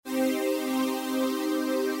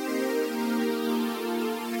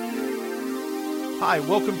Hi,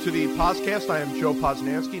 welcome to the Poscast. I am Joe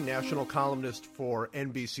Posnanski, national columnist for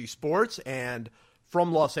NBC Sports, and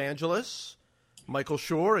from Los Angeles, Michael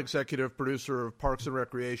Schur, executive producer of Parks and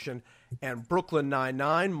Recreation and Brooklyn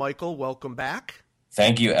Nine-Nine. Michael, welcome back.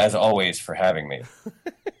 Thank you, as always, for having me.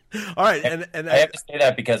 All right, and I have to say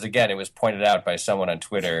that because, again, it was pointed out by someone on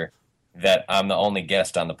Twitter that I'm the only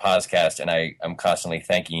guest on the podcast, and I'm constantly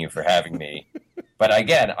thanking you for having me. But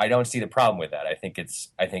again, I don't see the problem with that. I think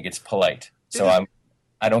it's polite. So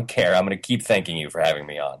I don't care. I'm going to keep thanking you for having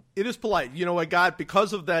me on. It is polite. You know, I got,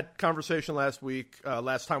 because of that conversation last week,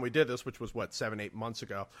 last time we did this, which was, 7-8 months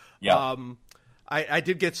ago? Yeah. I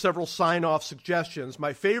did get several sign-off suggestions.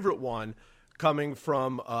 My favorite one coming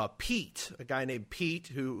from Pete, a guy named Pete,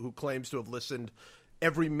 who claims to have listened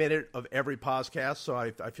every minute of every podcast. So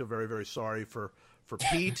I feel very, very sorry for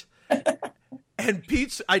Pete. And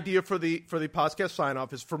Pete's idea for the podcast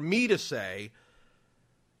sign-off is for me to say,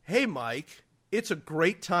 hey, Mike, it's a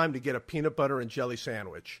great time to get a peanut butter and jelly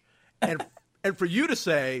sandwich. And for you to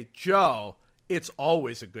say, Joe, it's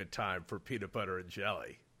always a good time for peanut butter and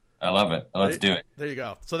jelly. I love it. Let's do it. There you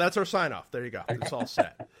go. So that's our sign-off. There you go. It's all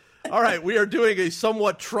set. All right, we are doing a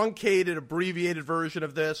somewhat truncated, abbreviated version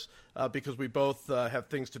of this because we both have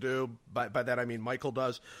things to do. By that I mean Michael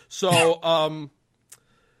does. So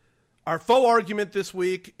our faux argument this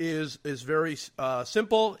week is very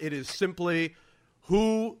simple. It is simply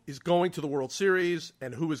who is going to the World Series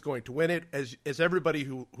and who is going to win it. As everybody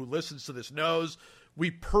who listens to this knows,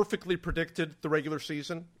 we perfectly predicted the regular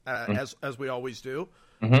season, as we always do.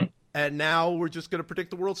 Mm-hmm. And now we're just going to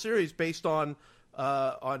predict the World Series based on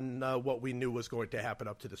what we knew was going to happen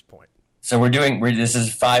up to this point. So this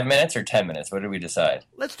is 5 minutes or 10 minutes? What did we decide?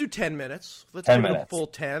 Let's do 10 minutes. Let's 10 do minutes. A full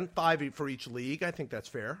 10, 5 for each league. I think that's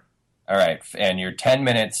fair. All right. And your 10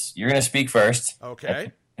 minutes, you're going to speak first.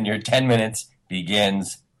 Okay. And your 10 minutes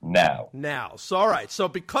begins now. So, all right. So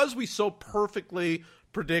because we so perfectly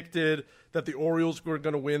predicted that the Orioles were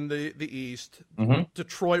going to win the East, mm-hmm.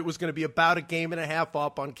 Detroit was going to be about a game and a half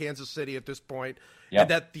up on Kansas City at this point, yep.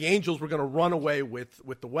 and that the Angels were going to run away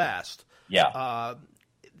with the West. Yeah.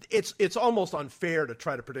 It's almost unfair to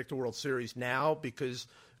try to predict the World Series now because,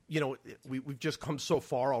 we've just come so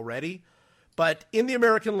far already. But in the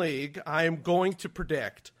American League, I am going to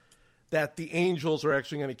predict that the Angels are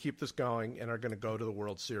actually going to keep this going and are going to go to the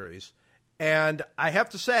World Series. And I have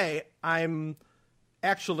to say, I'm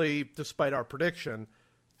actually, despite our prediction,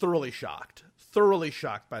 thoroughly shocked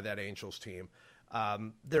by that Angels team.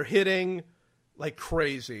 They're hitting like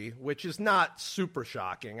crazy, which is not super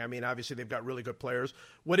shocking. I mean, obviously they've got really good players.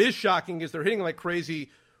 What is shocking is they're hitting like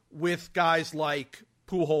crazy with guys like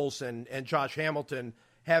Pujols and Josh Hamilton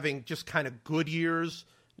having just kind of good years.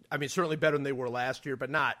 I mean, certainly better than they were last year, but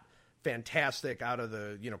not fantastic out of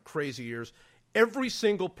the, crazy years. Every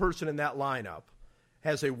single person in that lineup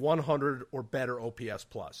has a 100 or better OPS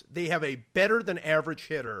plus. They have a better than average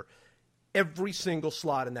hitter every single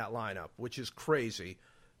slot in that lineup, which is crazy,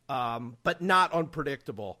 but not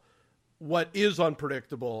unpredictable. What is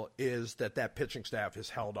unpredictable is that pitching staff has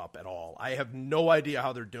held up at all. I have no idea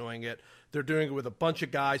how they're doing it. They're doing it with a bunch of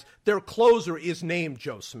guys. Their closer is named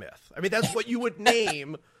Joe Smith. I mean, that's what you would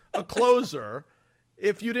name a closer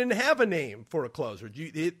if you didn't have a name for a closer.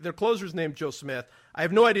 Their closer's named Joe Smith. I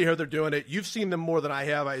have no idea how they're doing it. You've seen them more than I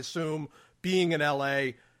have, I assume, being in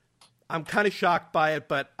L.A. I'm kind of shocked by it,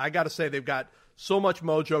 but I got to say they've got so much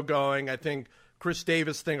mojo going. I think Chris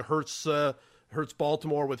Davis thing hurts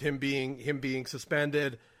Baltimore with him being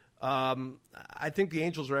suspended. I think the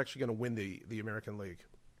Angels are actually going to win the American League.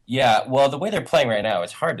 Yeah, well, the way they're playing right now,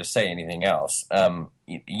 it's hard to say anything else.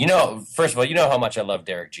 First of all, you know how much I love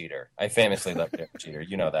Derek Jeter. I famously love Derek Jeter.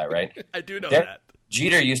 You know that, right? I do know that.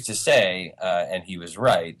 Jeter used to say, and he was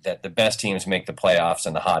right, that the best teams make the playoffs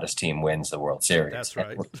and the hottest team wins the World Series. That's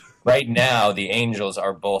right. Right now, the Angels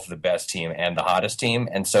are both the best team and the hottest team,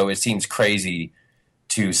 and so it seems crazy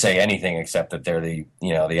to say anything except that they're the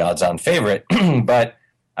odds-on favorite. But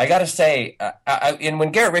I got to say, and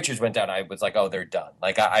when Garrett Richards went down, I was like, oh, they're done.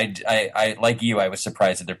 Like I like you, I was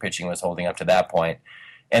surprised that their pitching was holding up to that point,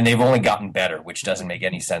 and they've only gotten better, which doesn't make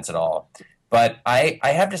any sense at all. But I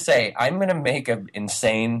have to say, I'm going to make an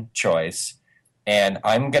insane choice, and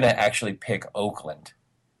I'm going to actually pick Oakland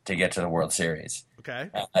to get to the World Series. Okay.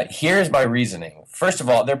 Here's my reasoning. First of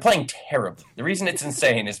all, they're playing terribly. The reason it's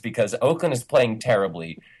insane is because Oakland is playing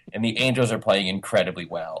terribly, and the Angels are playing incredibly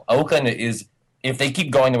well. Oakland is, if they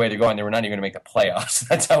keep going the way they're going, they were not even going to make the playoffs.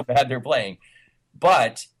 That's how bad they're playing.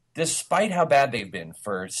 But despite how bad they've been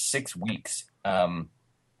for 6 weeks,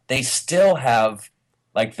 they still have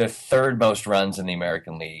like the third most runs in the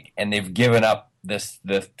American League, and they've given up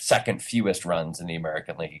the second fewest runs in the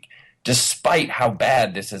American League. despite how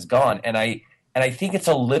bad this has gone. And I think it's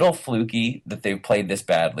a little fluky that they've played this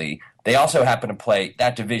badly. They also happen to play,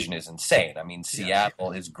 that division is insane. I mean,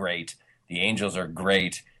 Seattle is great. The Angels are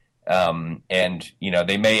great. And,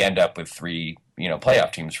 they may end up with 3,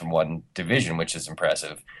 playoff teams from one division, which is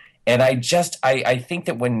impressive. And I think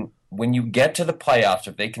that when you get to the playoffs,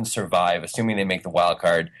 if they can survive, assuming they make the wild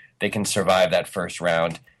card, they can survive that first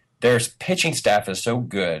round. Their pitching staff is so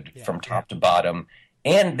good from top to bottom.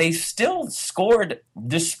 And they still scored,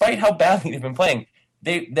 despite how badly they've been playing.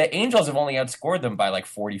 The Angels have only outscored them by like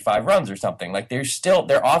 45 runs or something. Like their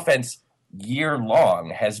offense year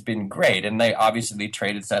long has been great. And they obviously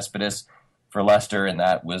traded Cespedes for Lester, and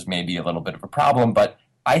that was maybe a little bit of a problem. But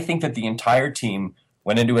I think that the entire team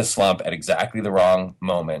went into a slump at exactly the wrong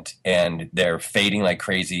moment, and they're fading like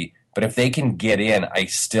crazy. But if they can get in, I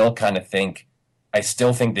still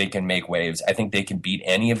think they can make waves. I think they can beat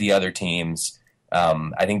any of the other teams.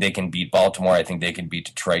 I think they can beat Baltimore. I think they can beat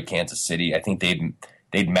Detroit, Kansas City. I think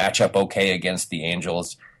they'd match up okay against the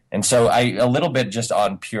Angels. And so a little bit just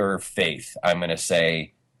on pure faith, I'm going to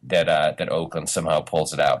say that Oakland somehow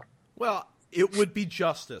pulls it out. Well, it would be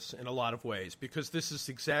justice in a lot of ways, because this is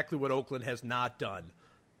exactly what Oakland has not done.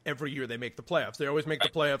 Every year they make the playoffs. They always make the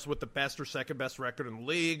playoffs with the best or second best record in the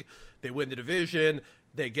league. They win the division.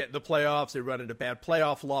 They get in the playoffs. They run into bad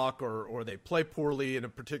playoff luck, or they play poorly in a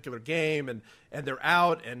particular game, and they're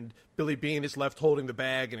out. And Billy Beane is left holding the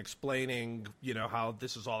bag and explaining, how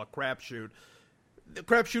this is all a crapshoot. The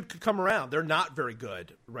crapshoot could come around. They're not very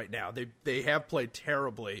good right now. They have played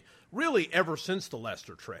terribly, really, ever since the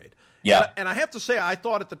Lester trade. Yeah. And I have to say, I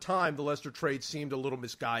thought at the time the Lester trade seemed a little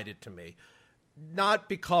misguided to me. Not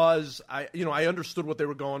because I understood what they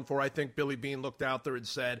were going for. I think Billy Beane looked out there and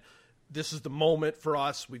said, "This is the moment for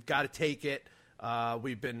us. We've got to take it.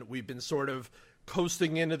 We've been sort of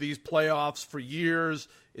coasting into these playoffs for years.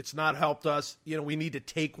 It's not helped us. We need to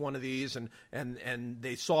take one of these." And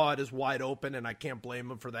they saw it as wide open, and I can't blame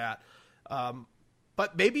them for that.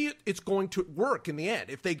 But maybe it's going to work in the end.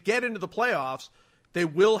 If they get into the playoffs, they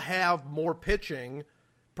will have more pitching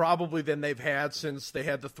probably than they've had since they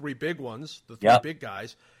had the 3 big ones, the 3 big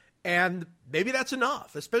guys. And maybe that's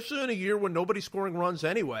enough, especially in a year when nobody's scoring runs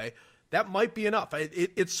anyway. That might be enough.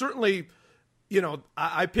 It's certainly,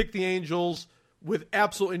 I picked the Angels with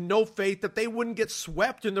absolutely no faith that they wouldn't get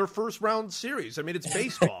swept in their first round series. I mean, it's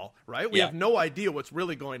baseball, right? We have no idea what's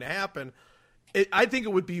really going to happen. I think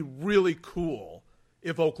it would be really cool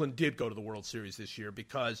if Oakland did go to the World Series this year,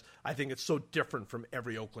 because I think it's so different from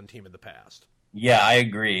every Oakland team in the past. Yeah, I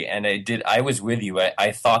agree. And I was with you.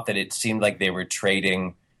 I thought that it seemed like they were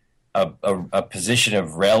trading a position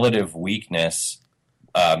of relative weakness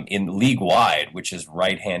in league-wide, which is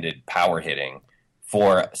right-handed power hitting,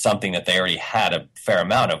 for something that they already had a fair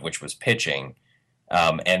amount of, which was pitching.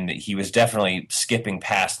 And he was definitely skipping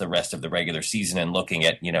past the rest of the regular season and looking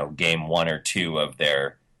at, game 1 or 2 of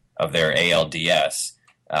their ALDS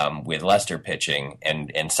with Lester pitching and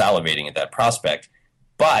salivating at that prospect.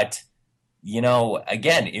 But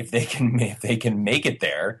again, if they can make it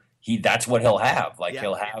there, that's what he'll have.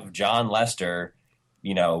 He'll have John Lester,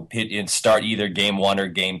 pit and start either game 1 or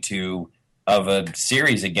game 2 of a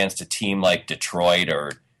series against a team like Detroit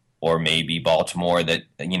or maybe Baltimore that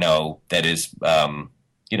is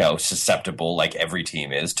susceptible, like every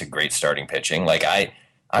team is, to great starting pitching.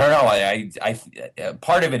 I don't know. I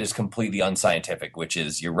part of it is completely unscientific, which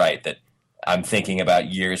is, you're right, that I'm thinking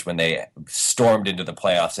about years when they stormed into the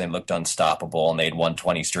playoffs and looked unstoppable, and they'd won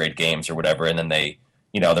 20 straight games or whatever, and then they,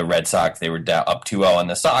 the Red Sox, they were down, up 2-0 on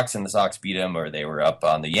the Sox, and the Sox beat them, or they were up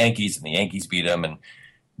on the Yankees, and the Yankees beat them, and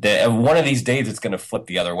one of these days it's going to flip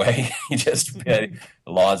the other way. The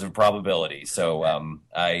laws of probability. So I'm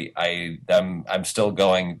still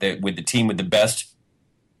going with the team with the best.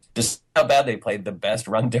 Just how bad they played, the best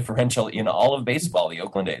run differential in all of baseball, the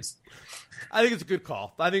Oakland A's. I think it's a good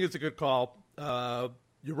call.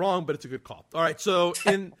 You're wrong, but it's a good call. All right, so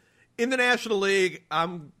in the National League,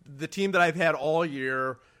 I'm the team that I've had all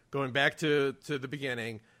year, going back to the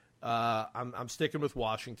beginning. I'm sticking with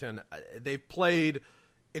Washington. They've played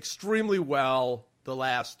extremely well the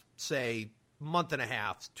last, say, month and a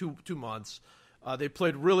half, 2 months. They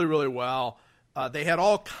played really, really well. They had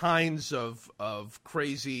all kinds of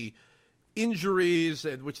crazy injuries,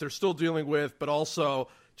 which they're still dealing with, but also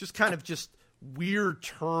just weird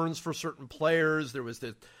turns for certain players. There was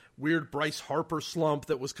the weird Bryce Harper slump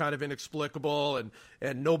that was kind of inexplicable,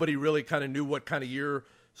 and nobody really kind of knew what kind of year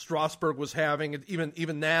Strasburg was having. And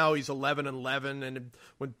even now he's 11-11, and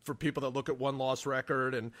for people that look at 1-loss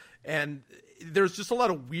record, and there's just a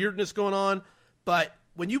lot of weirdness going on. But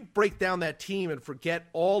when you break down that team and forget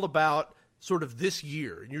all about sort of this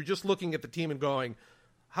year, and you're just looking at the team and going,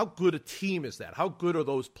 how good a team is that? How good are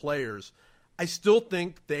those players? I still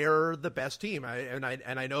think they're the best team.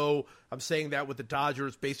 I know I'm saying that with the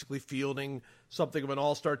Dodgers basically fielding something of an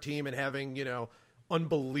all-star team and having,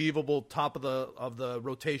 unbelievable top of the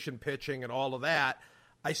rotation pitching and all of that.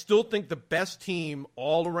 I still think the best team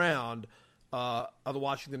all around are the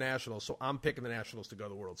Washington Nationals, so I'm picking the Nationals to go to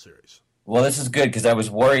the World Series. Well, this is good because I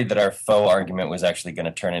was worried that our faux argument was actually going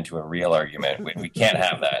to turn into a real argument. We can't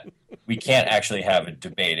have that. We can't actually have a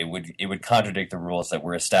debate. It would contradict the rules that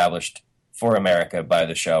were established for America by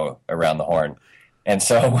the show Around the Horn. And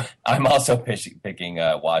so I'm also picking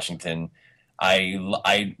Washington.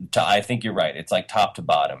 I think you're right. It's like top to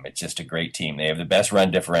bottom. It's just a great team. They have the best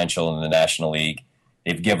run differential in the National League.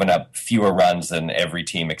 They've given up fewer runs than every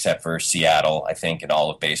team except for Seattle, I think, in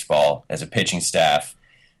all of baseball as a pitching staff.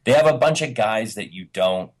 They have a bunch of guys that you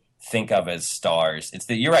don't think of as stars.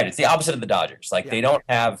 You're right. It's the opposite of the Dodgers. They don't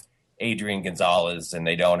have Adrian Gonzalez and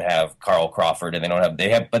they don't have Carl Crawford and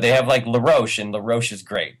but they have like LaRoche, and LaRoche is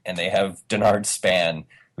great. And they have Denard Span,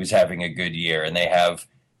 who's having a good year. And they have,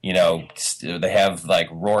 like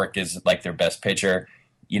Rourke is like their best pitcher.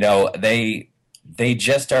 They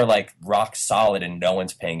just are like rock solid and no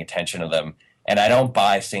one's paying attention to them. And I don't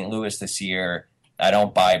buy St. Louis this year. I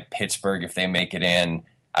don't buy Pittsburgh if they make it in.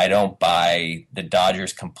 I don't buy the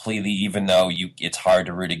Dodgers completely, even though it's hard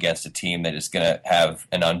to root against a team that is going to have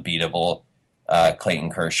an unbeatable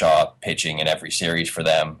Clayton Kershaw pitching in every series for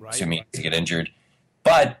them, assuming to get injured.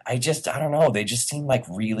 But I don't know. They just seem like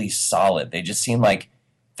really solid. They just seem like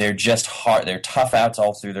they're just hard. They're tough outs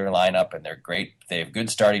all through their lineup, and they're great. They have good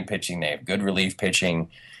starting pitching. They have good relief pitching.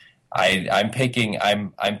 I'm picking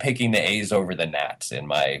the A's over the Nats in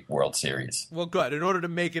my World Series. Well, good. In order to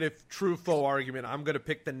make it a true faux argument, I'm going to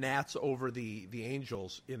pick the Nats over the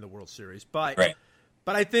Angels in the World Series. But right.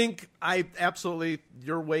 But I think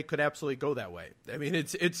your way could absolutely go that way. I mean,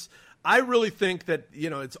 I really think that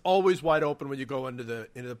it's always wide open when you go into the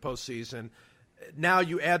postseason. Now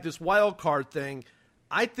you add this wild card thing.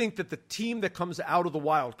 I think that the team that comes out of the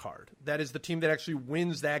wild card, that is the team that actually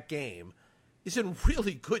wins that game, is in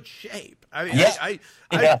really good shape. I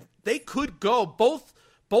mean, they could go both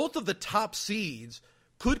of the top seeds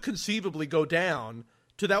could conceivably go down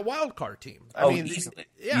to that wild card team.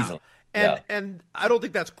 Easily. And I don't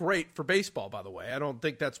think that's great for baseball, by the way. I don't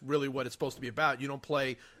think that's really what it's supposed to be about. You don't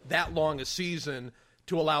play that long a season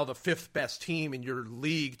to allow the fifth best team in your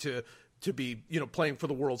league to be, playing for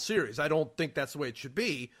the World Series. I don't think that's the way it should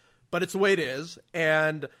be, but it's the way it is.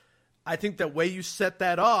 And I think the way you set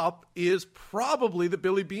that up is probably the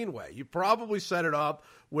Billy Beane way. You probably set it up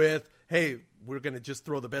with, hey, we're going to just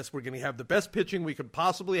throw the best. We're going to have the best pitching we could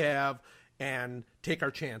possibly have and take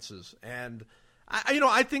our chances. And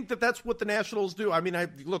I think that's what the Nationals do. I mean,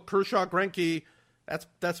 look, Kershaw, Greinke,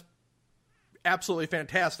 that's absolutely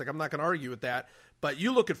fantastic. I'm not going to argue with that. But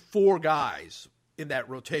you look at four guys in that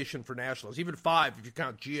rotation for Nationals, even five if you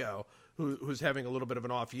count Gio, who's having a little bit of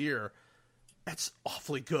an off year. That's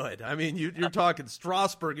awfully good. I mean, you're talking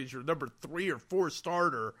Strasburg is your number 3 or 4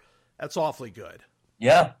 starter. That's awfully good.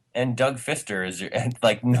 Yeah, and Doug Fister is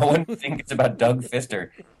no one thinks about Doug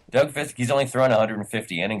Fister. Doug Fister, he's only thrown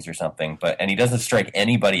 150 innings or something, and he doesn't strike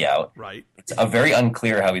anybody out. Right. It's very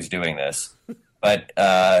unclear how he's doing this, but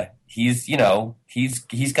he's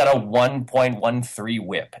got a 1.13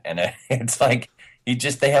 WHIP, and it's like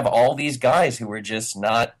they have all these guys who are just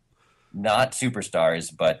not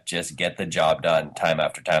superstars, but just get the job done time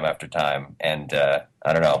after time after time. And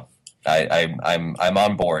I don't know. I'm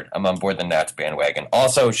on board. I'm on board the Nats bandwagon.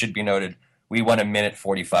 Also, it should be noted, we won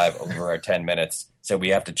 1:45 over our 10 minutes, so we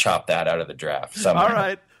have to chop that out of the draft somehow. All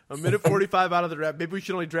right, 1:45 out of the draft. Maybe we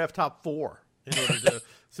should only draft top 4 in order to,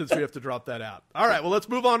 since we have to drop that out. All right, well, let's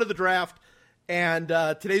move on to the draft. And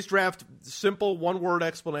today's draft, simple, one-word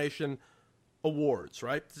explanation. Awards,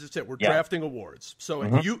 right? That's it. We're drafting awards.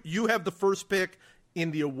 So you have the first pick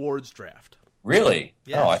in the awards draft. Really?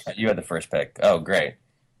 Yes. Oh, I thought you had the first pick. Oh, great.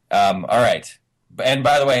 All right. And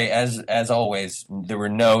by the way, as always, there were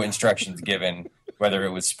no instructions given, whether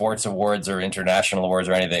it was sports awards or international awards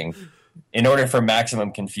or anything. In order for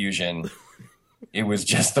maximum confusion, it was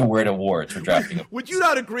just the word awards for drafting. Would you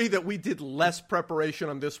not agree that we did less preparation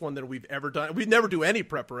on this one than we've ever done? We never do any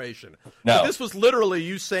preparation. No. But this was literally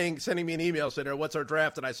you sending me an email saying, what's our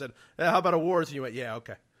draft? And I said, how about awards? And you went, yeah,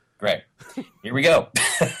 okay. Great. Here we go.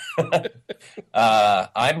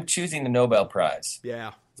 I'm choosing the Nobel Prize.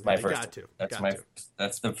 Yeah. It's my first. Got to.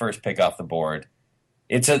 That's the first pick off the board.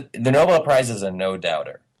 The Nobel Prize is a no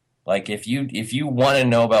doubter. Like if you won a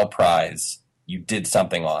Nobel Prize, you did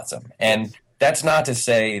something awesome. And that's not to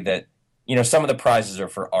say that some of the prizes are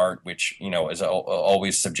for art, which, is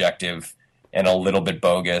always subjective and a little bit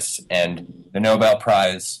bogus. And the Nobel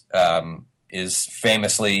Prize is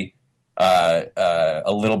famously a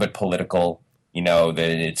little bit political. That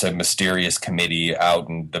it's a mysterious committee out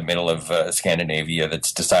in the middle of Scandinavia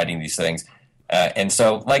that's deciding these things. And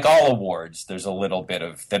so, like all awards, there's a little bit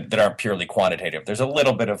of that aren't purely quantitative. There's a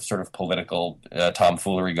little bit of sort of political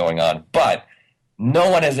tomfoolery going on, but no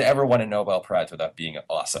one has ever won a Nobel Prize without being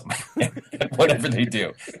awesome at whatever they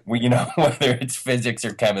do. Whether it's physics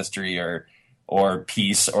or chemistry or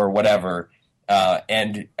peace or whatever.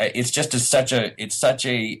 And it's just it's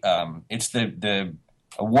the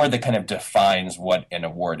award that kind of defines what an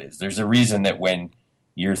award is. There's a reason that when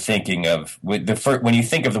you're thinking of when you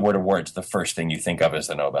think of the word awards, the first thing you think of is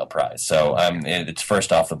the Nobel Prize. So it's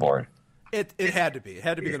first off the board. It had to be. It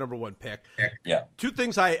had to be the number one pick. Yeah. Two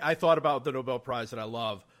things I thought about the Nobel Prize that I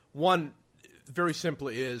love. One, very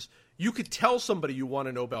simply, is you could tell somebody you won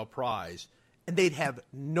a Nobel Prize and they'd have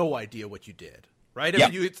no idea what you did, right? Yeah.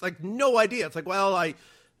 I mean, it's like no idea. It's like, well, I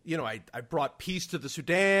brought peace to the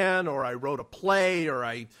Sudan, or I wrote a play, or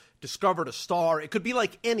I discovered a star. It could be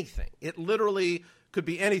like anything. It literally could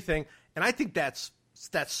be anything. And I think that's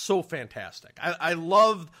so fantastic. I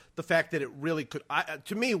love the fact that it really could.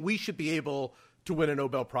 To me, we should be able to win a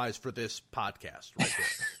Nobel Prize for this podcast right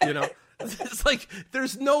there. It's like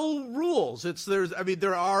there's no rules.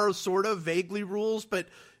 There are sort of vaguely rules, but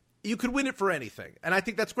you could win it for anything. And I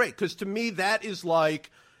think that's great, because to me that is like,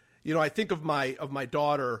 I think of my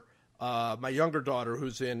daughter, my younger daughter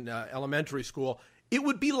who's in elementary school. It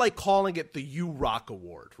would be like calling it the You Rock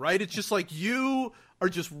Award, right? It's just like you are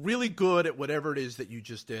just really good at whatever it is that you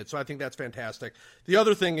just did. So I think that's fantastic. The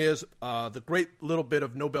other thing is the great little bit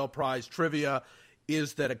of Nobel Prize trivia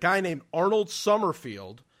is that a guy named Arnold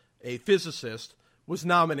Sommerfeld, a physicist, was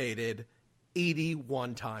nominated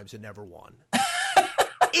 81 times and never won.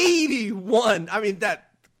 81! I mean,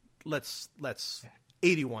 let's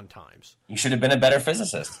 81 times. You should have been a better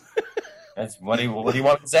physicist. That's what do you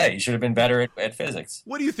want to say? You should have been better at physics.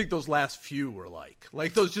 What do you think those last few were like?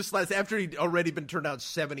 Like those just after he'd already been turned out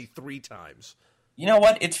 73 times. You know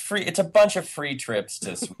what? It's free. It's a bunch of free trips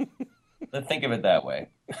to Let's think of it that way.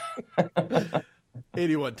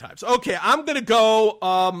 81 times. Okay, I'm going to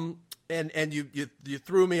go, and you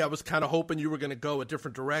threw me. I was kind of hoping you were going to go a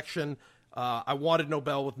different direction. I wanted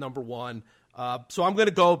Nobel with number one. So I'm going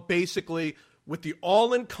to go basically with the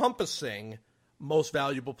all-encompassing Most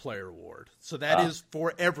Valuable Player Award. So that is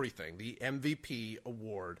for everything, the MVP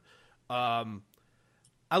award.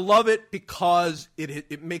 I love it because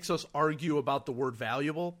it makes us argue about the word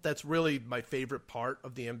valuable. That's really my favorite part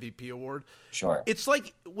of the MVP award. Sure. It's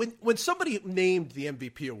like when somebody named the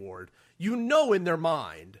MVP award, in their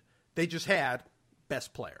mind they just had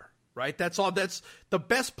best player, right? That's all. That's the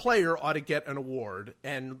best player ought to get an award.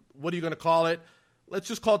 And what are you going to call it? Let's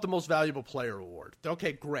just call it the Most Valuable Player Award.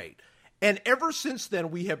 Okay, great. And ever since then,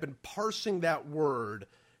 we have been parsing that word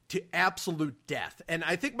to absolute death. And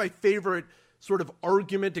I think my favorite sort of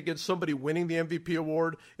argument against somebody winning the MVP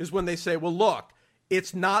award is when they say, well, look,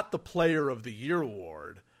 it's not the Player of the Year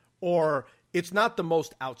award, or it's not the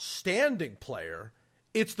most outstanding player,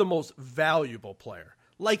 it's the most valuable player.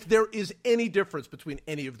 Like there is any difference between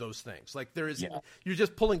any of those things. Like there is, You're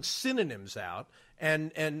just pulling synonyms out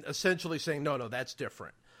and essentially saying, no, that's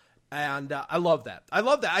different. And I love that.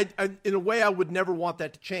 I in a way, I would never want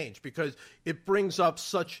that to change, because it brings up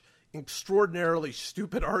such extraordinarily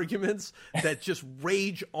stupid arguments that just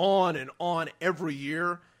rage on and on every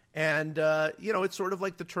year. And, it's sort of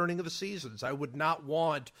like the turning of the seasons. I would not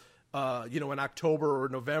want, in October or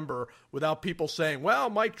November without people saying, well,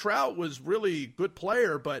 Mike Trout was really good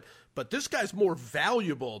player, but this guy's more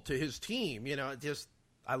valuable to his team.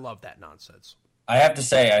 I love that nonsense. I have to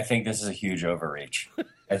say, I think this is a huge overreach.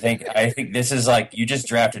 I think this is like you just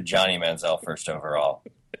drafted Johnny Manziel first overall.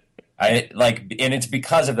 And it's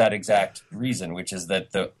because of that exact reason, which is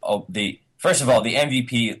that the first of all, the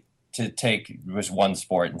MVP, to take was one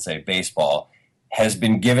sport and say baseball, has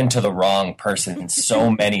been given to the wrong person so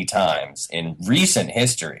many times in recent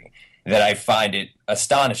history that I find it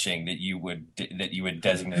astonishing that you would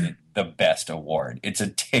designate it the best award.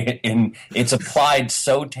 It's applied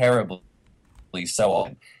so terribly so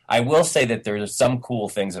often. I will say that there's some cool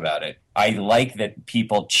things about it. I like that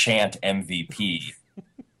people chant MVP.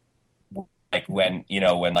 Like when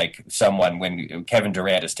Kevin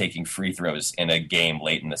Durant is taking free throws in a game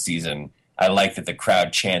late in the season, I like that the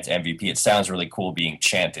crowd chants MVP. It sounds really cool being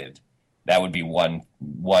chanted. That would be one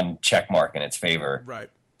check mark in its favor. Right.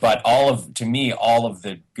 But to me, all of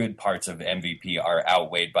the good parts of MVP are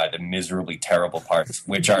outweighed by the miserably terrible parts,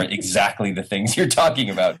 which are exactly the things you're talking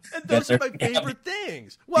about. And those are my favorite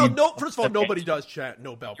things. Well, first of all, nobody does chant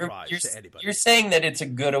Nobel Prize to anybody. You're saying that it's a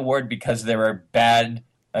good award because there are bad,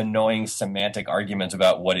 annoying semantic arguments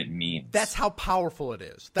about what it means. That's how powerful it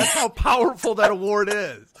is. That's how powerful that award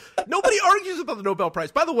is. Nobody argues about the Nobel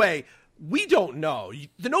Prize. By the way, we don't know.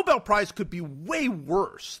 The Nobel Prize could be way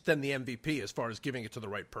worse than the MVP as far as giving it to the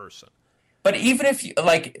right person. But even if you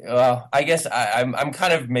I guess I'm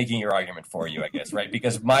kind of making your argument for you, I guess, right?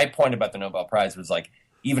 Because my point about the Nobel Prize was like,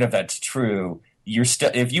 even if that's true, you're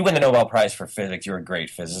still, if you win the Nobel Prize for physics, you're a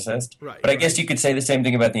great physicist. Right. But I guess you could say the same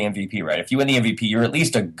thing about the MVP, right? If you win the MVP, you're at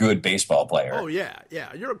least a good baseball player. Oh yeah.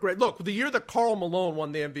 You're a great. Look, the year that Karl Malone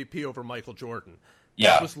won the MVP over Michael Jordan.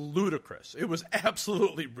 Yeah. That was ludicrous. It was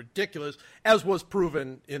absolutely ridiculous, as was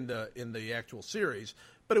proven in the actual series.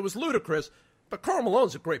 But it was ludicrous. But Karl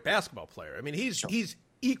Malone's a great basketball player. I mean, he's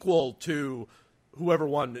equal to whoever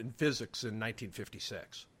won in physics in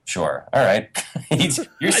 1956. Sure. All right.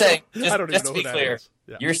 You're saying, just to be clear,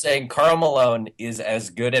 yeah. You're saying Karl Malone is as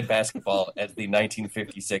good at basketball as the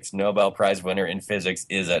 1956 Nobel Prize winner in physics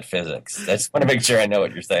is at physics. I just want to make sure I know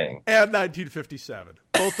what you're saying. And 1957.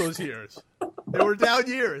 Both those years. They were down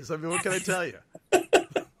years. I mean, what can I tell you?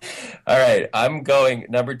 All right.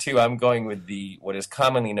 Number 2, I'm going with what is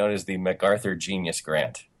commonly known as the MacArthur Genius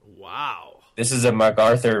Grant. Wow. This is a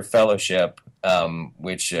MacArthur Fellowship,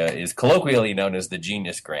 which is colloquially known as the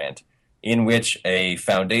Genius Grant, in which a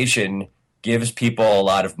foundation gives people a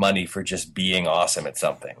lot of money for just being awesome at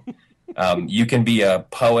something. You can be a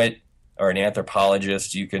poet or an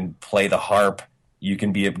anthropologist. You can play the harp. You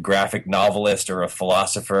can be a graphic novelist or a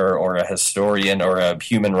philosopher or a historian or a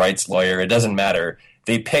human rights lawyer. It doesn't matter.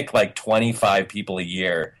 They pick like 25 people a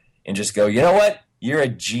year and just go, you know what? You're a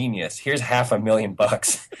genius. Here's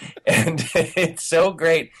 $500,000. And it's so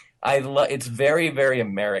great. It's very, very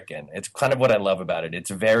American. It's kind of what I love about it.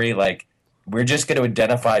 It's very like, we're just going to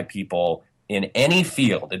identify people in any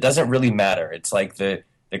field. It doesn't really matter. It's like the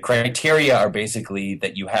criteria are basically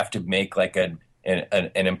that you have to make like an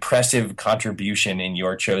impressive contribution in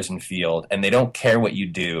your chosen field, and they don't care what you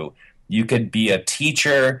do. You could be a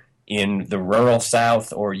teacher in the rural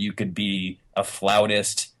South, or you could be a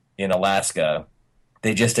flautist in Alaska.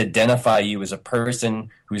 They just identify you as a person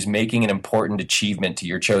who's making an important achievement to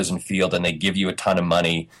your chosen field, and they give you a ton of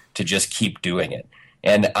money to just keep doing it.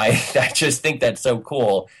 And I just think that's so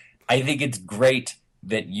cool. I think it's great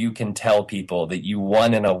that you can tell people that you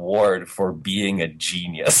won an award for being a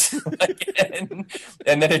genius.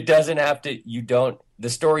 and that it doesn't have to, the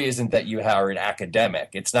story isn't that you are an academic.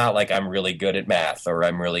 It's not like I'm really good at math or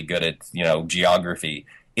I'm really good at, geography.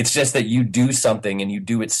 It's just that you do something and you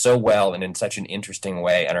do it so well and in such an interesting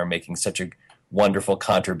way and are making such a wonderful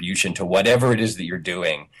contribution to whatever it is that you're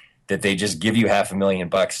doing that they just give you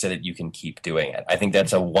 $500,000 so that you can keep doing it. I think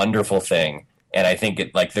that's a wonderful thing. And I think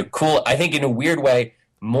I think in a weird way,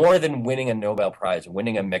 more than winning a Nobel Prize,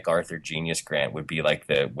 winning a MacArthur Genius Grant would be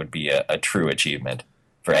a true achievement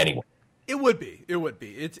for anyone. It would be.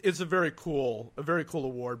 It's a very cool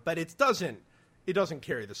award, but it doesn't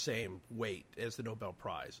carry the same weight as the Nobel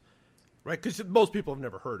Prize, right? Because most people have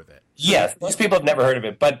never heard of it. Yes, most people have never heard of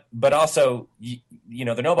it, but also, the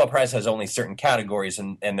Nobel Prize has only certain categories,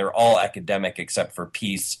 and they're all academic except for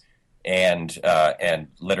peace and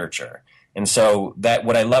literature. And so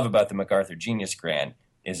what I love about the MacArthur Genius Grant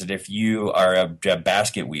is that if you are a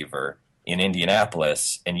basket weaver in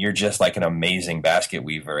Indianapolis and you're just like an amazing basket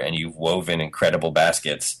weaver and you've woven incredible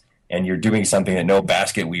baskets and you're doing something that no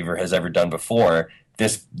basket weaver has ever done before,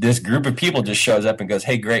 this group of people just shows up and goes,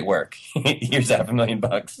 hey, great work. Here's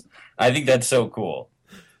 $500,000. I think that's so cool.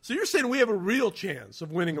 So you're saying we have a real chance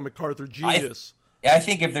of winning a MacArthur Genius? I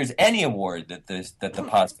think if there's any award that the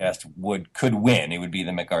podcast could win, it would be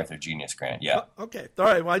the MacArthur Genius Grant. Yeah. Okay. All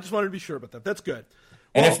right. Well, I just wanted to be sure about that. That's good.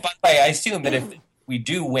 And by the way, I assume that if we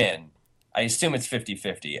do win, I assume it's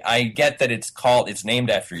 50-50. I get that it's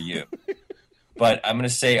named after you. But I'm going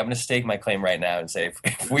to stake my claim right now and say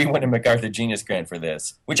if we win a MacArthur Genius Grant for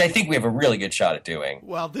this, which I think we have a really good shot at doing.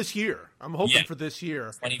 Well, this year. I'm hoping for this year.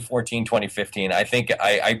 2014, 2015. I think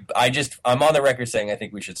I'm on the record saying I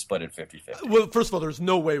think we should split it 50-50. Well, first of all, there's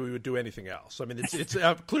no way we would do anything else. I mean, it's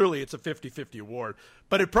clearly it's a 50-50 award,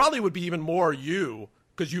 but it probably would be even more you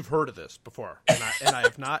because you've heard of this before and I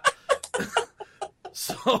have not.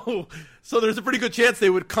 So there's a pretty good chance they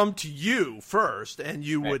would come to you first, and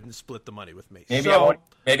you wouldn't split the money with me. Maybe I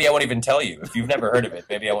won't even tell you. If you've never heard of it,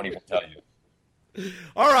 maybe I won't even tell you.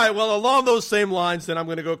 All right. Well, along those same lines, then I'm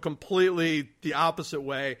going to go completely the opposite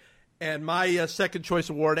way. And my second choice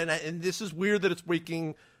award, and this is weird that it's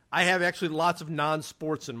making I have actually lots of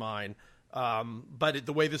non-sports in mind. But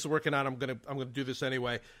the way this is working out, I'm gonna do this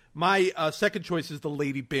anyway. My second choice is the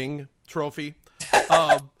Lady Byng Trophy,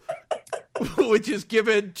 which is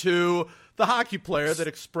given to the hockey player that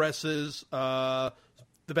expresses the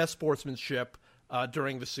best sportsmanship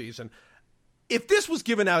during the season. If this was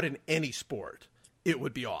given out in any sport, it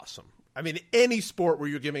would be awesome. I mean, any sport where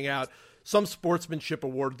you're giving out some sportsmanship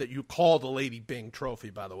award that you call the Lady Byng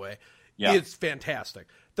Trophy, by the way, it's fantastic.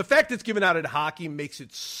 The fact it's given out in hockey makes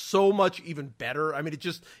it so much even better. I mean,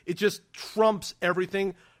 it just trumps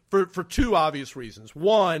everything for two obvious reasons.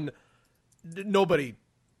 One, nobody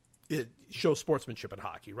shows sportsmanship in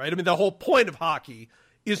hockey, right? I mean, the whole point of hockey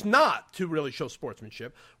is not to really show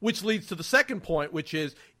sportsmanship, which leads to the second point, which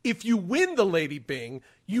is if you win the Lady Byng,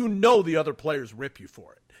 you know the other players rip you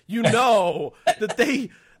for it. You know that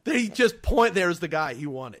they just point, there's the guy, he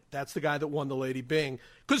won it. That's the guy that won the Lady Byng.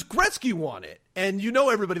 Because Gretzky won it. And you know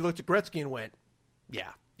everybody looked at Gretzky and went,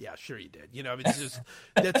 yeah, sure you did. You know, it's just,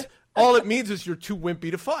 that's all it means is you're too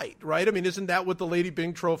wimpy to fight, right? I mean, isn't that what the Lady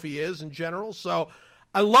Byng Trophy is in general? So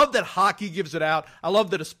I love that hockey gives it out. I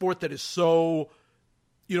love that a sport that is so,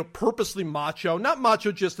 purposely macho, not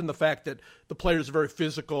macho just in the fact that the players are very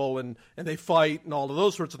physical and they fight and all of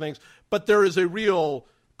those sorts of things, but there is a real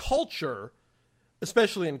culture,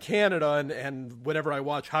 especially in Canada and whenever I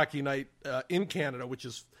watch Hockey Night in Canada, which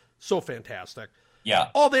is so fantastic. Yeah.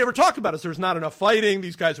 All they ever talk about is there's not enough fighting.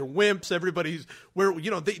 These guys are wimps. Everybody's where,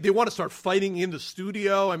 they want to start fighting in the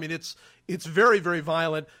studio. I mean, it's very, very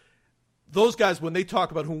violent. Those guys, when they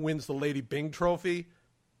talk about who wins the Lady Byng Trophy,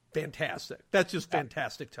 fantastic. That's just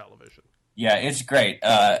fantastic television. Yeah, it's great.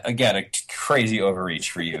 Again, a crazy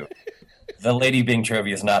overreach for you. The Lady Byng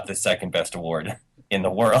Trophy is not the second best award in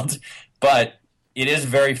the world, but it is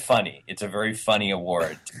very funny. It's a very funny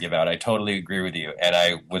award to give out. I totally agree with you. And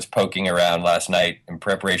I was poking around last night in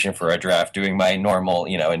preparation for our draft, doing my normal,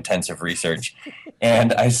 intensive research.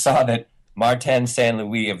 And I saw that Martin St.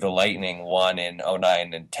 Louis of the Lightning won in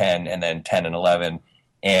 2009 and 10, and then 10 and 11.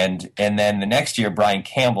 And then the next year, Brian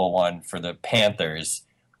Campbell won for the Panthers.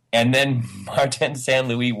 And then Martin St.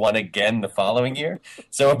 Louis won again the following year.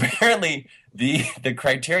 So apparently the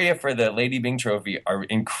criteria for the Lady Byng Trophy are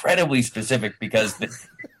incredibly specific because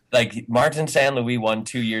Martin St. Louis won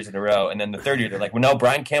 2 years in a row, and then the third year they're like, well, no,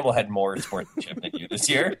 Brian Campbell had more sportsmanship than you this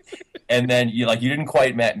year, and then you didn't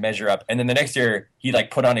quite measure up, and then the next year he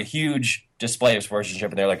put on a huge display of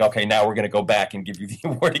sportsmanship, and they're like, okay, now we're going to go back and give you the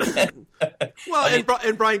award again. Well,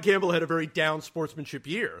 and Brian Campbell had a very down sportsmanship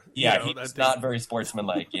year. Yeah, he's not very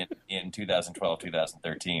sportsmanlike in 2012,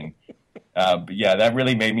 2013. But yeah, that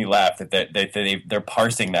really made me laugh that they're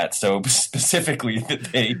parsing that so specifically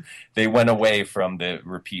that they went away from the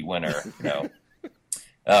repeat winner.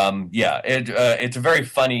 It's a very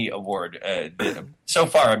funny award. So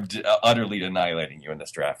far, I'm utterly annihilating you in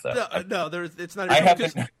this draft, though. No, it's not.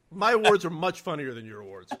 Because my awards are much funnier than your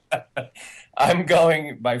awards. I'm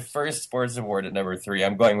going my first sports award at number 3.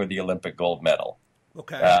 I'm going with the Olympic gold medal.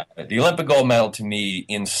 Okay. The Olympic gold medal to me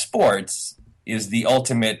in sports is the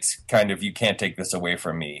ultimate kind of you can't take this away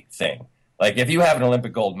from me thing. Like if you have an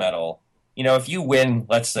Olympic gold medal, if you win,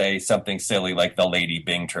 let's say something silly like the Lady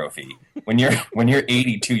Byng Trophy, when you're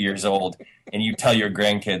 82 years old and you tell your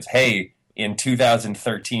grandkids, hey, in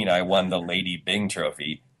 2013 I won the Lady Byng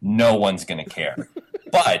Trophy, no one's going to care.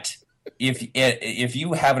 But if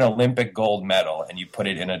you have an Olympic gold medal and you put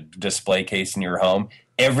it in a display case in your home,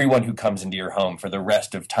 everyone who comes into your home for the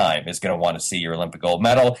rest of time is going to want to see your Olympic gold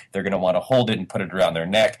medal. They're going to want to hold it and put it around their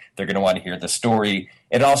neck. They're going to want to hear the story.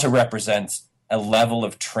 It also represents a level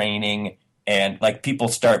of training, and people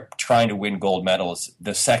start trying to win gold medals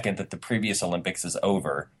the second that the previous Olympics is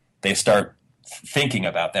over. They start thinking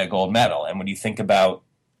about that gold medal. And when you think about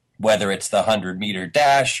whether it's the 100-meter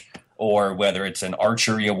dash or whether it's an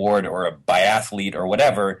archery award or a biathlete or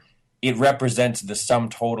whatever, it represents the sum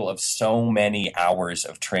total of so many hours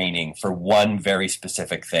of training for one very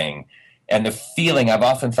specific thing. And the feeling, I've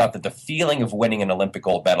often thought that the feeling of winning an Olympic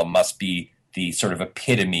gold medal must be the sort of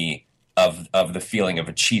epitome of the feeling of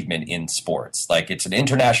achievement in sports. It's an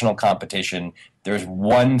international competition. There's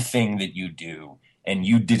one thing that you do, and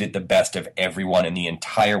you did it the best of everyone in the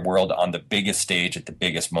entire world on the biggest stage at the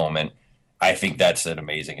biggest moment. I think that's an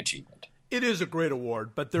amazing achievement. It is a great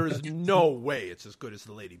award, but there is no way it's as good as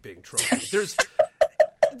the Lady Byng Trophy.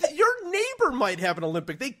 Your neighbor might have an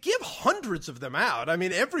Olympic. They give hundreds of them out. I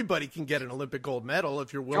mean, everybody can get an Olympic gold medal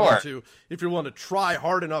if you're willing to try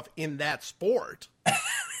hard enough in that sport.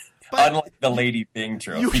 But unlike the Lady Byng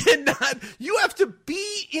Trophy, you cannot. You have to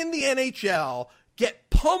be in the NHL, get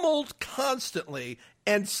pummeled constantly,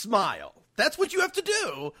 and smile. That's what you have to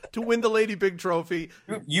do to win the Lady Byng Trophy.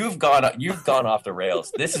 You've gone off the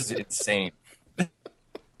rails. This is insane.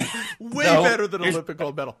 Way better than Olympic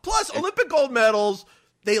gold medal. Plus, Olympic gold medals,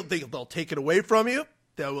 they'll take it away from you.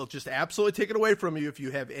 They will just absolutely take it away from you if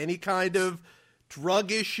you have any kind of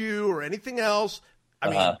drug issue or anything else. I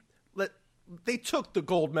mean, they took the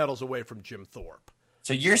gold medals away from Jim Thorpe.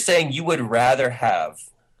 So you're saying you would rather have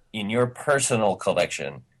in your personal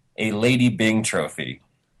collection a Lady Byng trophy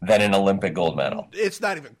than an Olympic gold medal? It's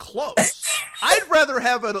not even close. I'd rather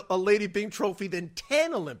have a Lady Byng trophy than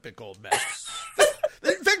 10 Olympic gold medals.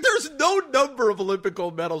 In fact, there's no number of Olympic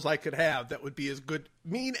gold medals I could have that would be as good,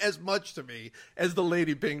 mean as much to me as the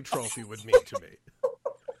Lady Byng trophy would mean to me.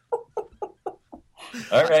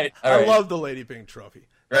 All right. I love the Lady Byng trophy.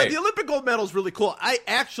 Right. The Olympic gold medal is really cool.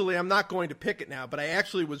 I'm not going to pick it now, but I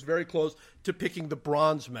actually was very close to picking the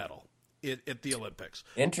bronze medal at the Olympics.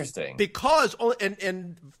 Interesting. Because,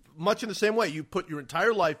 and much in the same way, you put your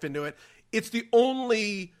entire life into it. It's the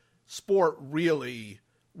only sport really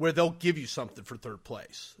where they'll give you something for third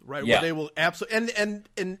place, right? Yeah. Where they will absolutely,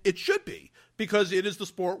 and it should be, because it is the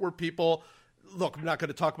sport where people, look, I'm not going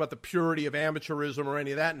to talk about the purity of amateurism or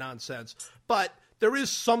any of that nonsense, but there is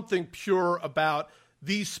something pure about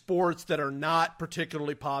these sports that are not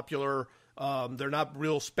particularly popular. They're not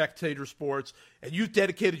real spectator sports, and you've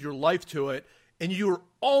dedicated your life to it, and you're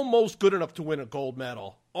almost good enough to win a gold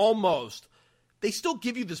medal. Almost. They still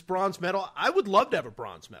give you this bronze medal. I would love to have a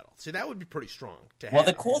bronze medal. See, that would be pretty strong to have. Well,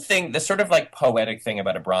 the cool thing, the sort of like poetic thing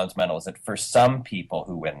about a bronze medal is that for some people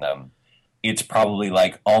who win them, it's probably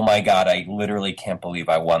like, oh my God, I literally can't believe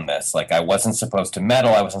I won this. Like, I wasn't supposed to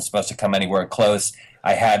medal. I wasn't supposed to come anywhere close.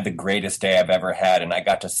 I had the greatest day I've ever had, and I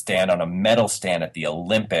got to stand on a medal stand at the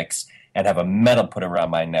Olympics and have a medal put around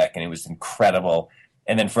my neck, and it was incredible.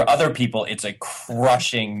 And then for other people, it's a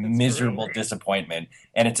crushing, miserable disappointment,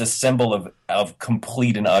 and it's a symbol of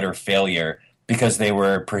complete and utter failure because they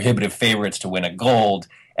were prohibitive favorites to win a gold,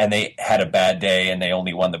 and they had a bad day, and they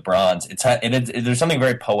only won the bronze. There's something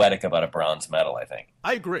very poetic about a bronze medal, I think.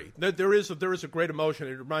 I agree. There is a great emotion.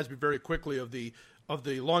 It reminds me very quickly of the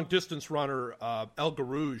long distance runner El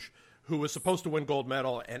Garouge, who was supposed to win gold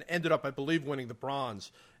medal and ended up, I believe, winning the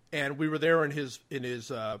bronze. And we were there in his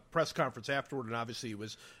press conference afterward, and obviously he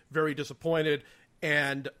was very disappointed.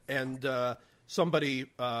 And somebody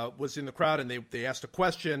was in the crowd, and they asked a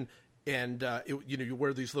question, and you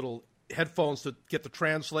wear these little headphones to get the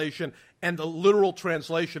translation, and the literal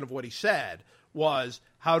translation of what he said was,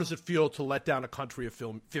 "How does it feel to let down a country of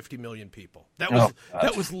 50 million people?" That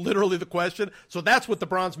was literally the question. So that's what the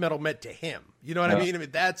bronze medal meant to him. You know what I mean? I mean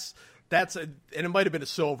and it might have been a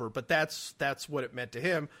silver, but that's what it meant to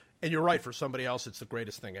him. And you're right, for somebody else, it's the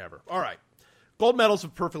greatest thing ever. All right. Gold medal's a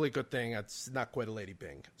perfectly good thing. It's not quite a Lady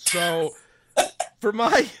Byng. So for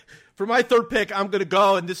my third pick, I'm going to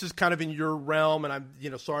go, and this is kind of in your realm, and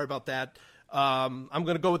I'm sorry about that. I'm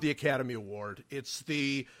going to go with the Academy Award. It's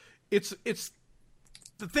the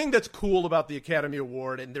thing that's cool about the Academy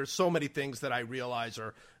Award, and there's so many things that I realize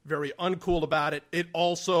are very uncool about it. It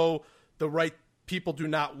also, the right people do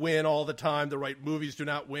not win all the time. The right movies do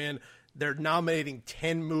not win. They're nominating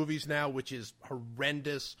 10 movies now, which is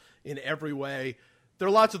horrendous in every way. There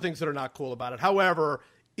are lots of things that are not cool about it. However,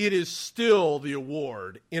 it is still the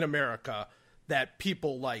award in America that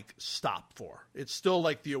people stop for. It's still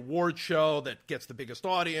like the award show that gets the biggest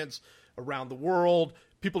audience around the world.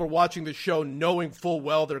 People are watching the show knowing full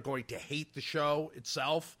well they're going to hate the show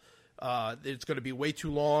itself. It's going to be way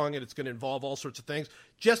too long, and it's going to involve all sorts of things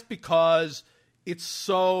just because it's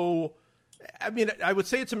so, I mean, I would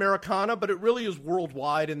say it's Americana, but it really is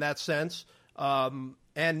worldwide in that sense. And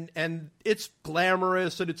it's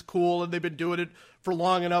glamorous and it's cool, and they've been doing it for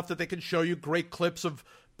long enough that they can show you great clips of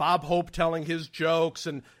Bob Hope telling his jokes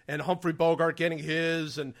and Humphrey Bogart getting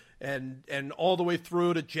his and all the way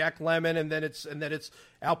through to Jack Lemmon, and then it's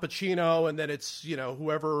Al Pacino, and then it's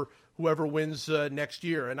whoever wins next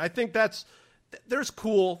year. And I think there's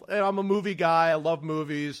cool. And I'm a movie guy. I love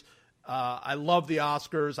movies. I love the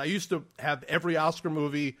Oscars. I used to have every Oscar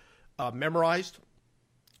movie memorized,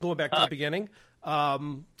 going back to the beginning.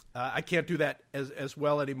 I can't do that as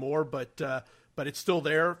well anymore, but it's still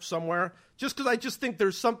there somewhere. Just because I just think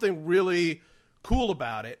there's something really cool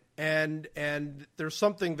about it, and there's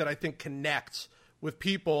something that I think connects with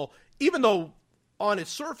people, even though on its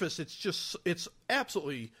surface it's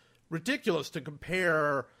absolutely ridiculous to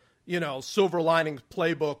compare Silver Linings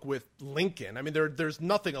Playbook with Lincoln. I mean, there's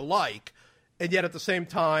nothing alike, and yet at the same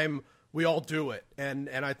time we all do it, and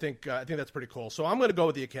I think that's pretty cool. So I'm going to go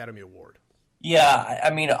with the Academy Award. Yeah, I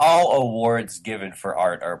mean, all awards given for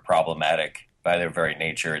art are problematic by their very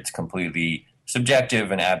nature. It's completely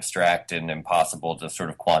subjective and abstract and impossible to sort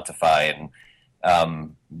of quantify.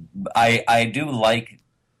 And I do like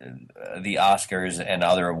the Oscars and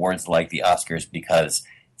other awards like the Oscars because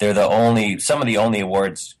they're some of the only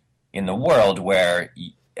awards in the world where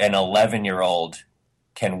an 11-year-old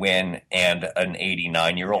can win and an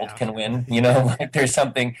 89-year-old can win. Like there's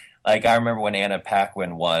something like I remember when Anna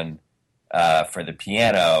Paquin won for the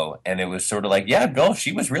piano, and it was sort of like, yeah, no,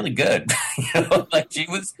 she was really good. Like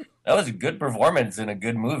that was a good performance in a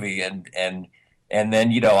good movie, and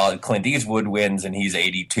then Clint Eastwood wins and he's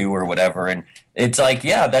 82 or whatever, and it's like,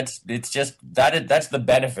 yeah, that's the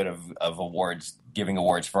benefit of awards, giving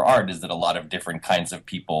awards for art, is that a lot of different kinds of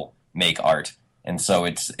people make art. And so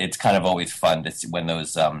it's kind of always fun to see when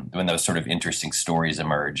those sort of interesting stories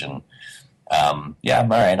emerge. And yeah, all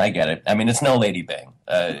right, I get it. I mean, it's no Lady Byng,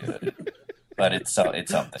 but it's something.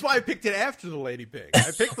 That's why I picked it after the Lady Byng.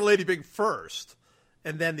 I picked the Lady Byng first,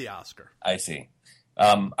 and then the Oscar. I see.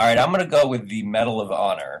 All right, I'm going to go with the Medal of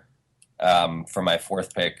Honor for my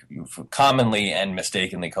fourth pick, commonly and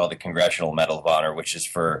mistakenly called the Congressional Medal of Honor, which is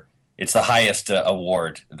it's the highest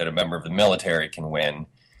award that a member of the military can win.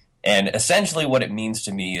 And essentially what it means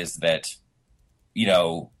to me is that,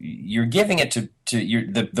 you're giving it to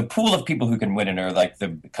the pool of people who can win it are like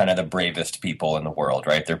the kind of the bravest people in the world,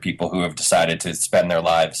 right? They're people who have decided to spend their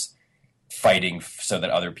lives fighting so that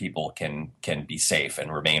other people can be safe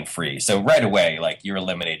and remain free. So right away, like, you're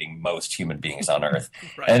eliminating most human beings on Earth.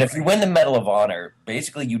 Right, and if you win the Medal of Honor,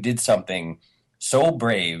 basically you did something so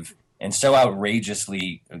brave and so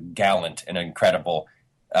outrageously gallant and incredible.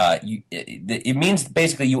 It means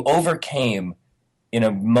basically you overcame, in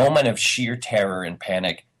a moment of sheer terror and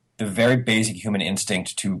panic, the very basic human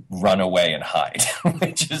instinct to run away and hide,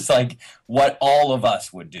 which is like what all of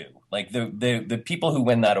us would do. Like the people who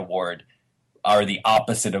win that award are the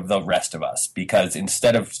opposite of the rest of us, because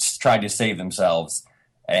instead of trying to save themselves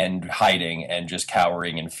and hiding and just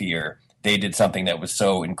cowering in fear, they did something that was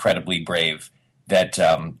so incredibly brave that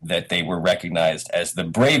they were recognized as the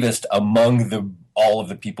bravest among all of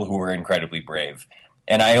the people who were incredibly brave.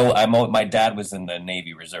 And my dad was in the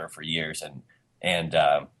Navy Reserve for years, and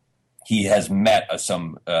he has met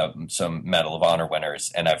some Medal of Honor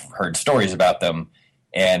winners, and I've heard stories about them.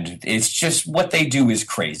 And it's just, what they do is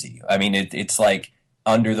crazy. I mean, it's like,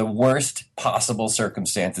 under the worst possible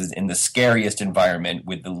circumstances, in the scariest environment,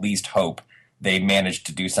 with the least hope, they managed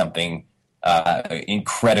to do something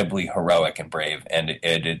incredibly heroic and brave. And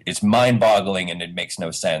it's mind-boggling, and it makes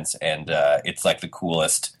no sense. And it's like the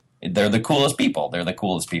coolest. They're the coolest people. They're the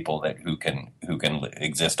coolest people who can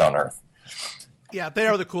exist on Earth. Yeah, they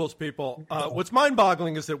are the coolest people. What's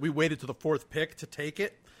mind-boggling is that we waited to the fourth pick to take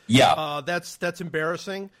it. Yeah, that's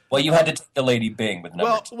embarrassing. Well, you had to take the Lady Byng with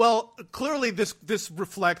number two. Well, clearly this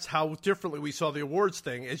reflects how differently we saw the awards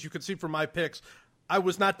thing. As you can see from my picks, I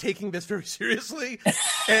was not taking this very seriously,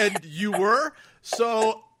 and you were.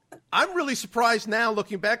 So I'm really surprised now,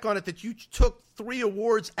 looking back on it, that you took 3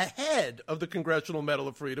 awards ahead of the Congressional Medal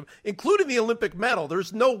of Freedom, including the Olympic medal.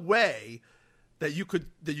 There's no way that you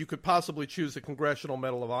could possibly choose the Congressional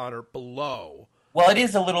Medal of Honor below. Well,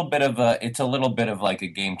 it's a little bit of like a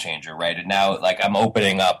game changer, right? And now, like, I'm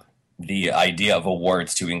opening up the idea of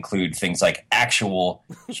awards to include things like actual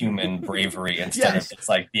human bravery instead of just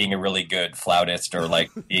like being a really good flautist or like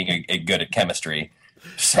being a good at chemistry.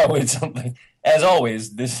 So it's, as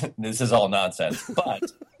always, this is all nonsense,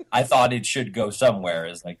 but I thought it should go somewhere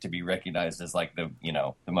as like to be recognized as like the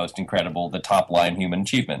most incredible, the top line human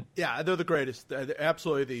achievement. Yeah, they're the greatest. They're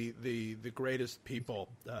absolutely the greatest people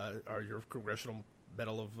are your Congressional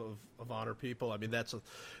Medal of Honor people. I mean,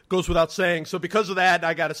 goes without saying. So because of that,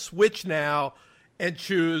 I got to switch now and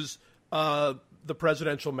choose the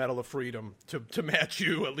Presidential Medal of Freedom to match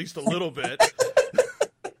you at least a little bit.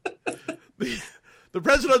 The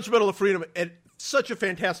Presidential Medal of Freedom, and such a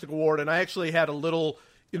fantastic award, and I actually had a little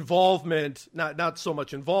involvement, not so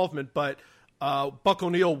much involvement, but Buck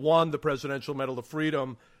O'Neill won the Presidential Medal of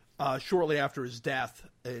Freedom shortly after his death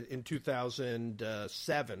in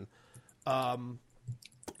 2007.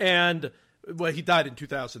 And well, he died in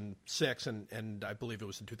 2006, and I believe it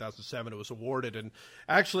was in 2007 it was awarded. And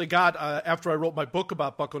I actually got, after I wrote my book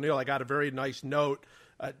about Buck O'Neill, I got a very nice note,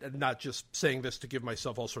 not just saying this to give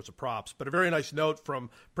myself all sorts of props, but a very nice note from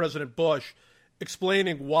President Bush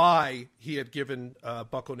explaining why he had given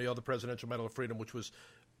Buck O'Neill the Presidential Medal of Freedom, which was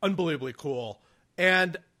unbelievably cool.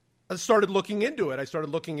 And I started looking into it. I started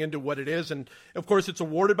looking into what it is. And, of course, it's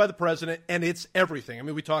awarded by the president, and it's everything. I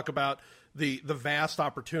mean, we talk about the vast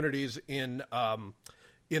opportunities in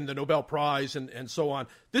the Nobel Prize and so on.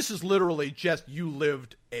 This is literally just you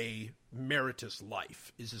lived a meritorious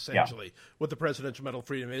life is essentially what the Presidential Medal of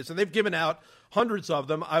Freedom is. And they've given out hundreds of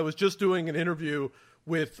them. I was just doing an interview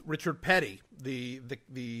with Richard Petty,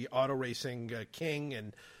 the auto racing king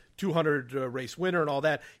and 200 race winner and all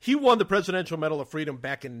that. He won the Presidential Medal of Freedom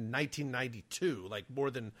back in 1992, like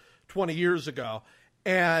more than 20 years ago.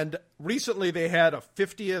 And recently they had a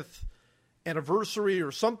 50th anniversary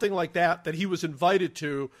or something like that he was invited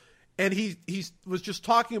to. And he was just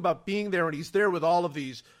talking about being there, and he's there with all of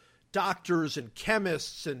these doctors and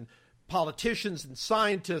chemists and politicians and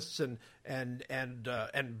scientists and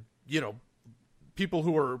you know, people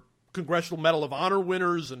who are Congressional Medal of Honor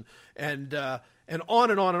winners and on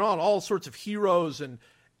and on and on, all sorts of heroes. And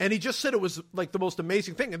he just said it was like the most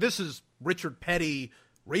amazing thing. And this is Richard Petty,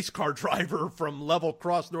 race car driver from Level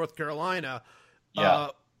Cross, North Carolina. Yeah.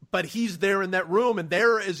 But he's there in that room, and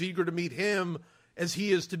they're as eager to meet him as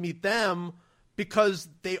he is to meet them, because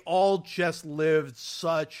they all just lived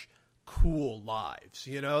such cool lives.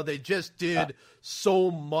 You know, they just did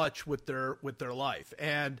so much with their life.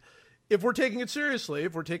 And if we're taking it seriously,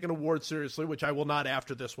 if we're taking awards seriously, which I will not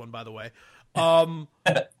after this one, by the way,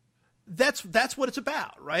 that's what it's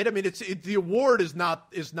about, right? I mean, the award is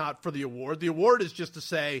not for the award. The award is just to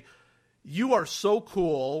say, you are so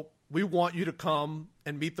cool. We want you to come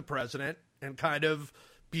and meet the president and kind of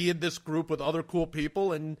be in this group with other cool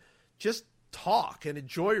people and just talk and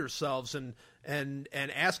enjoy yourselves and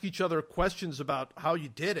ask each other questions about how you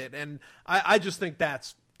did it. And I just think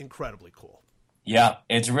that's incredibly cool. Yeah,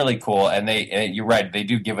 it's really cool. And you're right. They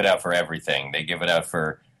do give it out for everything. They give it out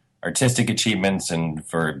for artistic achievements and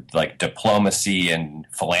for like diplomacy and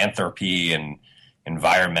philanthropy and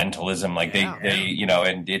environmentalism. Like they you know,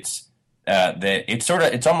 and it's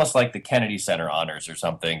almost like the Kennedy Center honors or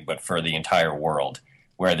something, but for the entire world,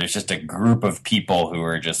 where there's just a group of people who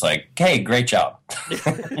are just like, hey, great job.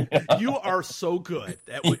 You are so good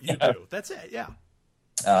at what you do. That's it. Yeah.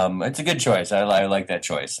 It's a good choice. I like that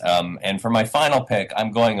choice. And for my final pick,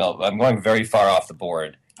 I'm going very far off the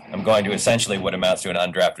board. I'm going to essentially what amounts to an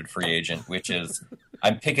undrafted free agent, which is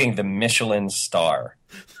I'm picking the Michelin Star.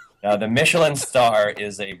 Now, the Michelin Star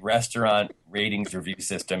is a restaurant ratings review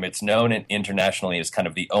system. It's known internationally as kind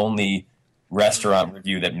of the only restaurant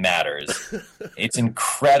review that matters. It's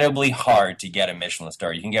incredibly hard to get a Michelin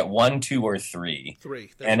star. You can get 1, 2, or 3.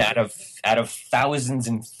 And out of thousands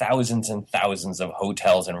and thousands and thousands of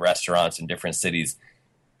hotels and restaurants in different cities,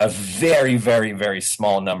 a very, very, very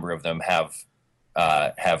small number of them have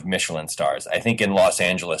Michelin stars. I think in Los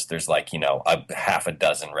Angeles, there's like, you know, a half a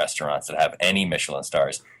dozen restaurants that have any Michelin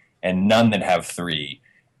stars and none that have 3.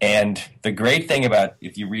 And the great thing about,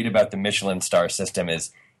 if you read about the Michelin star system,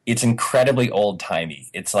 is it's incredibly old-timey.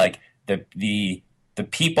 It's like the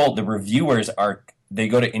people, the reviewers they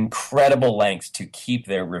go to incredible lengths to keep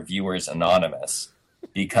their reviewers anonymous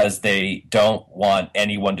because they don't want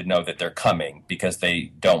anyone to know that they're coming, because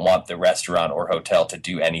they don't want the restaurant or hotel to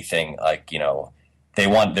do anything like, you know,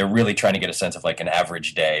 they're really trying to get a sense of like an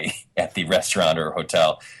average day at the restaurant or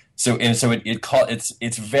hotel. So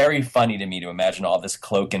it's very funny to me to imagine all this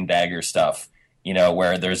cloak and dagger stuff, you know,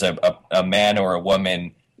 where there's a man or a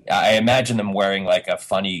woman. I imagine them wearing like a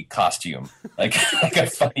funny costume, like a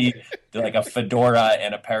funny, like a fedora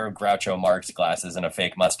and a pair of Groucho Marx glasses and a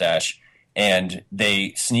fake mustache, and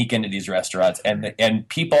they sneak into these restaurants and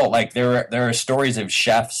people, like there are stories of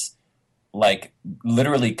chefs like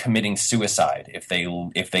literally committing suicide if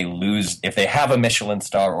they have a Michelin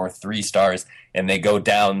star or 3 stars and they go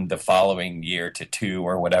down the following year to 2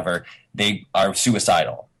 or whatever, they are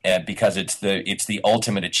suicidal. Because it's the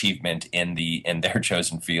ultimate achievement in their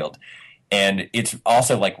chosen field, and it's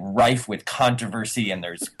also like rife with controversy, and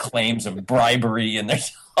there's claims of bribery, and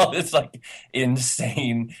there's all this like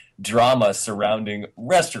insane drama surrounding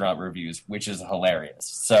restaurant reviews, which is hilarious.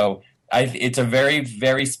 So it's a very,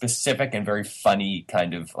 very specific and very funny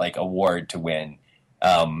kind of like award to win,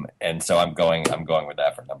 and so I'm going with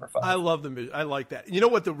that for number 5. I love I like that. You know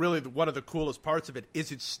what? One of the coolest parts of it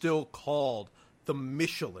is it's still called the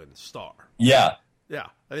Michelin Star. Yeah. I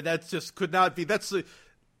mean, that's just could not be. That's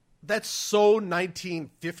so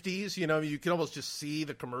 1950s. You know, you can almost just see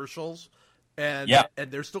the commercials, and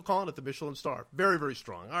they're still calling it the Michelin Star. Very, very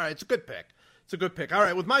strong. All right, it's a good pick. All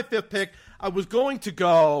right, with my 5th pick, I was going to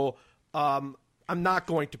go. I'm not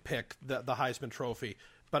going to pick the Heisman Trophy,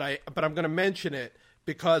 but I'm going to mention it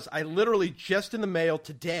because I literally just in the mail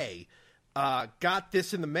today got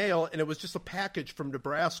this in the mail, and it was just a package from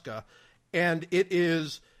Nebraska. And it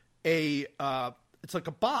is it's like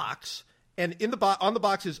a box, and on the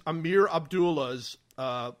box is Amir Abdullah's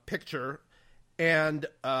picture, and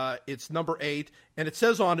it's number 8, and it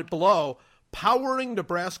says on it below, "Powering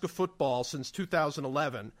Nebraska football since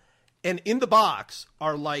 2011," and in the box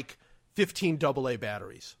are like 15 AA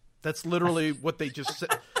batteries. That's literally what they just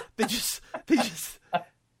said. They just.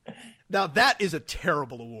 Now that is a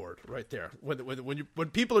terrible award right there. When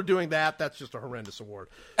people are doing that, that's just a horrendous award.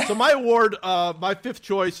 So my award, my fifth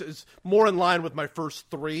choice, is more in line with my first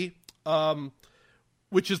three,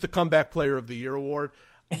 which is the Comeback Player of the Year award.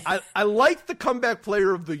 I like the Comeback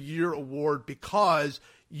Player of the Year award because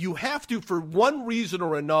you have to, for one reason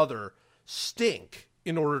or another, stink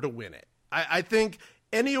in order to win it. I think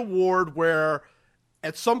any award where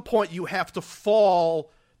at some point you have to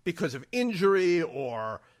fall because of injury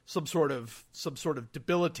or some sort of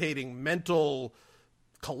debilitating mental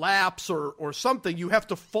collapse or something, you have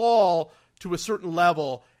to fall to a certain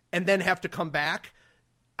level and then have to come back.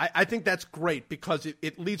 I think that's great because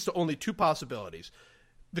it leads to only two possibilities.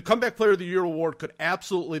 The Comeback Player of the Year award could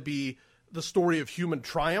absolutely be the story of human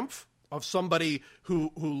triumph, of somebody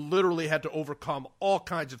who literally had to overcome all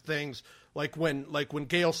kinds of things, like when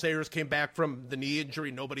Gale Sayers came back from the knee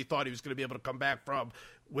injury nobody thought he was going to be able to come back from,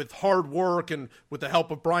 with hard work and with the help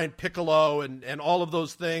of Brian Piccolo and all of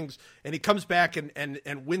those things, and he comes back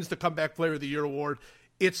and wins the Comeback Player of the Year award.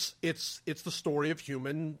 It's the story of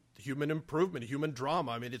human improvement, human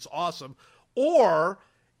drama. I mean, it's awesome. Or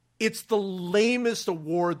it's the lamest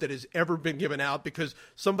award that has ever been given out because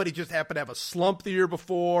somebody just happened to have a slump the year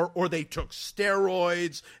before, or they took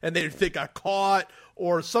steroids and they got caught,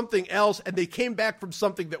 or something else, and they came back from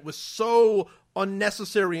something that was so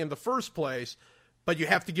unnecessary in the first place, but you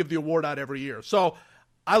have to give the award out every year. So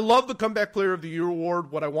I love the Comeback Player of the Year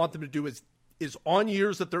award. What I want them to do is on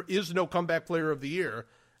years that there is no Comeback Player of the Year,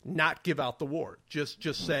 not give out the award. Just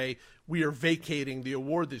say, we are vacating the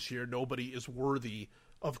award this year. Nobody is worthy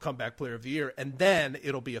of Comeback Player of the Year, and then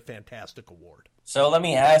it'll be a fantastic award. So let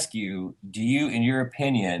me ask you, do you, in your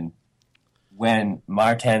opinion, when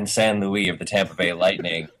Martin St. Louis of the Tampa Bay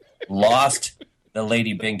Lightning lost the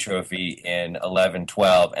Lady Byng Trophy in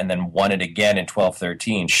 11-12 and then won it again in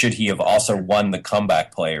 12-13, should he have also won the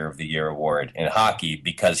Comeback Player of the Year award in hockey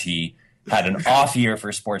because he had an off year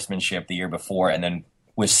for sportsmanship the year before and then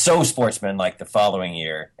was so sportsmanlike the following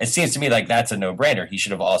year? It seems to me like that's a no-brainer. He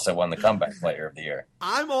should have also won the Comeback Player of the Year.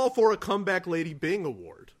 I'm all for a Comeback Lady Byng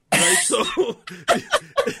award. Right? So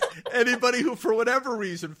anybody who, for whatever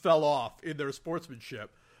reason, fell off in their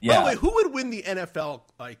sportsmanship. Yeah. By the way, who would win the NFL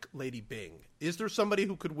like Lady Byng? Is there somebody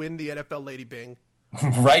who could win the NFL Lady Byng?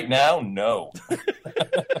 Right now, no.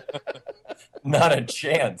 Not a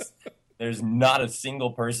chance. There's not a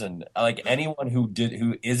single person, like anyone who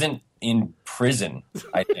isn't in prison,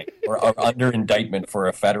 I think, or under indictment for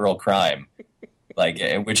a federal crime, like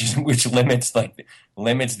which limits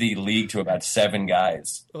the league to about 7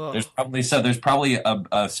 guys. Oh. There's probably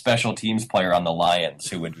a special teams player on the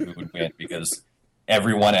Lions who would win because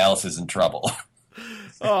everyone else is in trouble.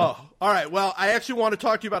 Oh, all right. Well, I actually want to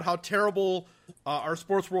talk to you about how terrible our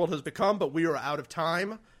sports world has become, but we are out of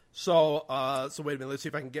time. So wait a minute. Let's see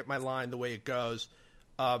if I can get my line the way it goes.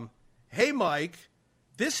 Hey, Mike,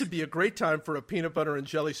 this would be a great time for a peanut butter and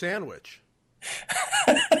jelly sandwich.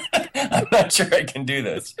 I'm not sure I can do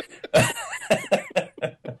this.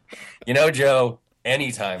 Joe,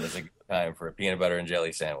 any time is a good time for a peanut butter and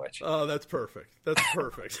jelly sandwich. Oh, that's perfect. That's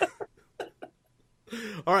perfect.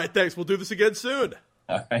 All right, thanks. We'll do this again soon.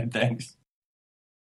 All right, thanks.